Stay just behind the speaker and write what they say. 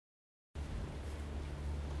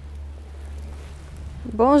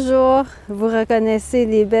Bonjour, vous reconnaissez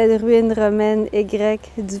les belles ruines romaines et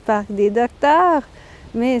grecques du parc des Docteurs,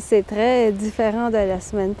 mais c'est très différent de la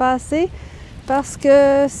semaine passée parce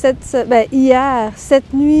que hier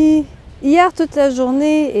toute la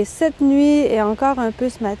journée et cette nuit et encore un peu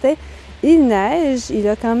ce matin, il neige. Il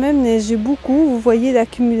a quand même neigé beaucoup, vous voyez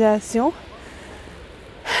l'accumulation.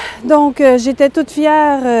 Donc j'étais toute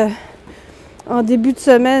fière en début de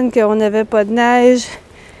semaine qu'on n'avait pas de neige.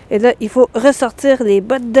 Et là, il faut ressortir les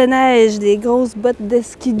bottes de neige, les grosses bottes de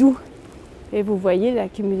skidoo. Et vous voyez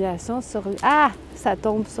l'accumulation sur... Ah! Ça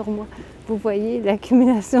tombe sur moi. Vous voyez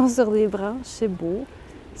l'accumulation sur les branches. C'est beau,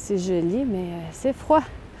 c'est joli, mais c'est froid.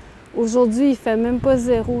 Aujourd'hui, il fait même pas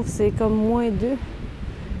 0, c'est comme -2.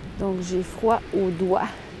 Donc, j'ai froid aux doigts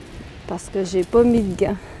parce que j'ai pas mis de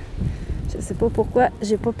gants. Je sais pas pourquoi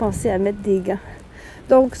j'ai pas pensé à mettre des gants.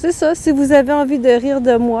 Donc, c'est ça. Si vous avez envie de rire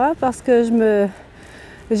de moi parce que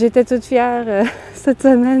j'étais toute fière cette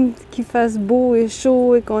semaine qu'il fasse beau et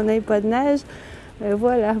chaud et qu'on n'ait pas de neige.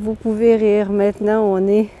 Voilà, vous pouvez rire. Maintenant, on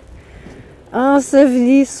est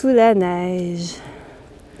ensevelis sous la neige.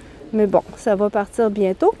 Mais bon, ça va partir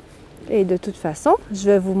bientôt. Et de toute façon, je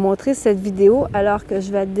vais vous montrer cette vidéo alors que je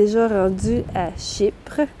vais être déjà rendue à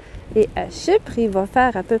Chypre. Et à Chypre, il va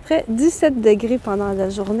faire à peu près 17 degrés pendant la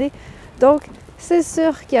journée. Donc, c'est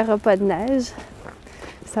sûr qu'il n'y aura pas de neige.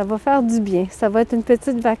 Ça va faire du bien. Ça va être une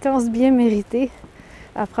petite vacance bien méritée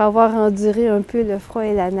après avoir enduré un peu le froid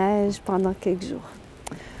et la neige pendant quelques jours.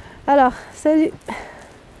 Alors, salut!